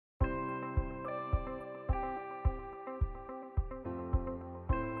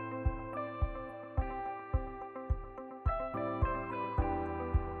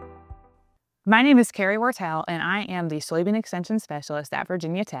My name is Carrie Ortel, and I am the Soybean Extension Specialist at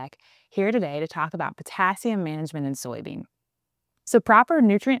Virginia Tech, here today to talk about potassium management in soybean. So proper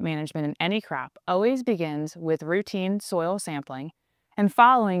nutrient management in any crop always begins with routine soil sampling and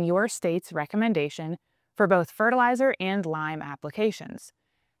following your state's recommendation for both fertilizer and lime applications.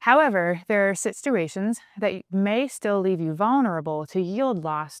 However, there are situations that may still leave you vulnerable to yield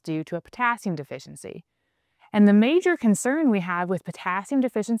loss due to a potassium deficiency. And the major concern we have with potassium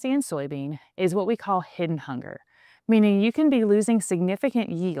deficiency in soybean is what we call hidden hunger, meaning you can be losing significant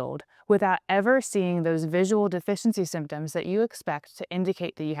yield without ever seeing those visual deficiency symptoms that you expect to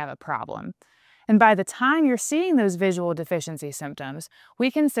indicate that you have a problem. And by the time you're seeing those visual deficiency symptoms, we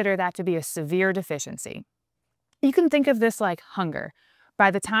consider that to be a severe deficiency. You can think of this like hunger.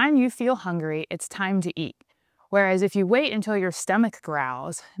 By the time you feel hungry, it's time to eat. Whereas if you wait until your stomach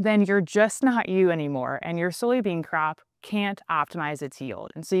growls, then you're just not you anymore, and your soybean crop can't optimize its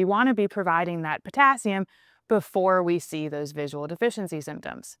yield. And so you want to be providing that potassium before we see those visual deficiency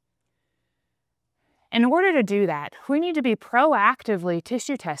symptoms. In order to do that, we need to be proactively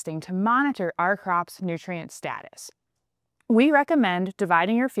tissue testing to monitor our crop's nutrient status. We recommend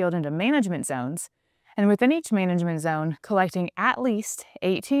dividing your field into management zones, and within each management zone, collecting at least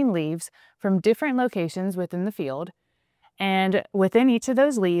 18 leaves from different locations within the field, and within each of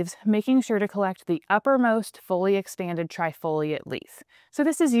those leaves, making sure to collect the uppermost fully expanded trifoliate leaf. So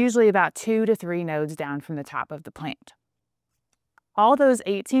this is usually about 2 to 3 nodes down from the top of the plant. All those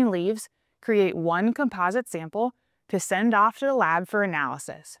 18 leaves create one composite sample to send off to the lab for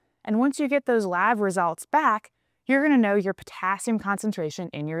analysis. And once you get those lab results back, you're going to know your potassium concentration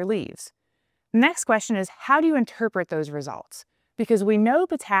in your leaves. The next question is, how do you interpret those results? Because we know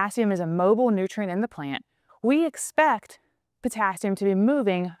potassium is a mobile nutrient in the plant, we expect potassium to be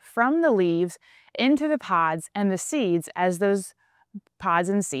moving from the leaves into the pods and the seeds as those pods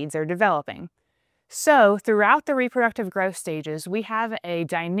and seeds are developing. So throughout the reproductive growth stages, we have a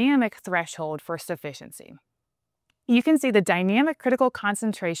dynamic threshold for sufficiency. You can see the dynamic critical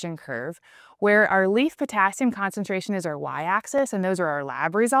concentration curve where our leaf potassium concentration is our y-axis, and those are our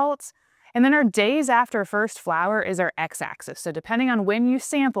lab results. And then our days after first flower is our x-axis. So depending on when you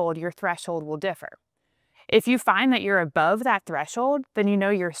sampled, your threshold will differ. If you find that you're above that threshold, then you know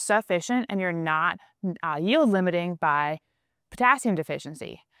you're sufficient and you're not yield limiting by potassium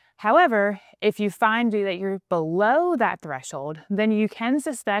deficiency. However, if you find that you're below that threshold, then you can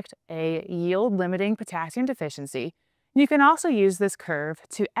suspect a yield limiting potassium deficiency. You can also use this curve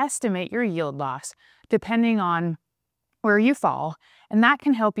to estimate your yield loss depending on where you fall, and that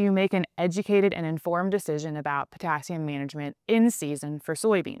can help you make an educated and informed decision about potassium management in season for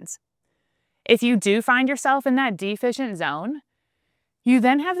soybeans. If you do find yourself in that deficient zone, you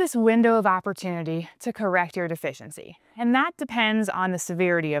then have this window of opportunity to correct your deficiency, and that depends on the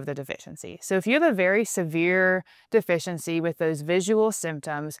severity of the deficiency. So if you have a very severe deficiency with those visual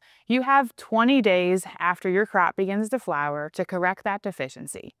symptoms, you have 20 days after your crop begins to flower to correct that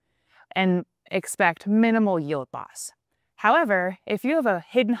deficiency and expect minimal yield loss. However, if you have a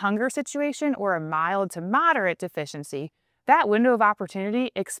hidden hunger situation or a mild to moderate deficiency, that window of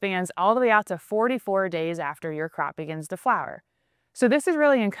opportunity expands all the way out to 44 days after your crop begins to flower. So this is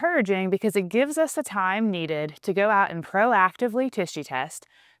really encouraging because it gives us the time needed to go out and proactively tissue test,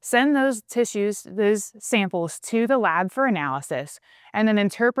 send those samples to the lab for analysis, and then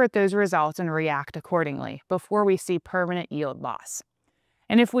interpret those results and react accordingly before we see permanent yield loss.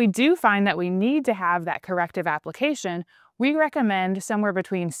 And if we do find that we need to have that corrective application, we recommend somewhere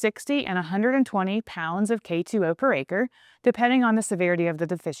between 60 and 120 pounds of K2O per acre, depending on the severity of the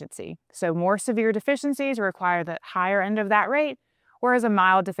deficiency. So more severe deficiencies require the higher end of that rate, whereas a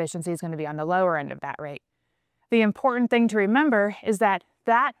mild deficiency is going to be on the lower end of that rate. The important thing to remember is that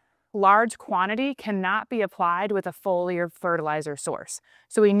that large quantity cannot be applied with a foliar fertilizer source.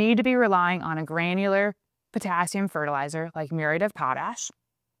 So we need to be relying on a granular potassium fertilizer like muriate of potash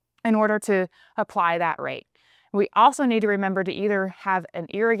in order to apply that rate. We also need to remember to either have an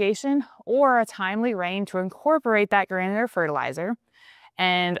irrigation or a timely rain to incorporate that granular fertilizer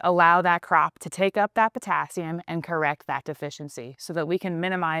and allow that crop to take up that potassium and correct that deficiency so that we can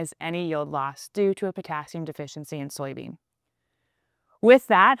minimize any yield loss due to a potassium deficiency in soybean. With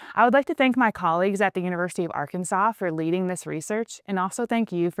that, I would like to thank my colleagues at the University of Arkansas for leading this research, and also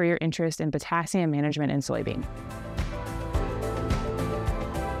thank you for your interest in potassium management in soybean.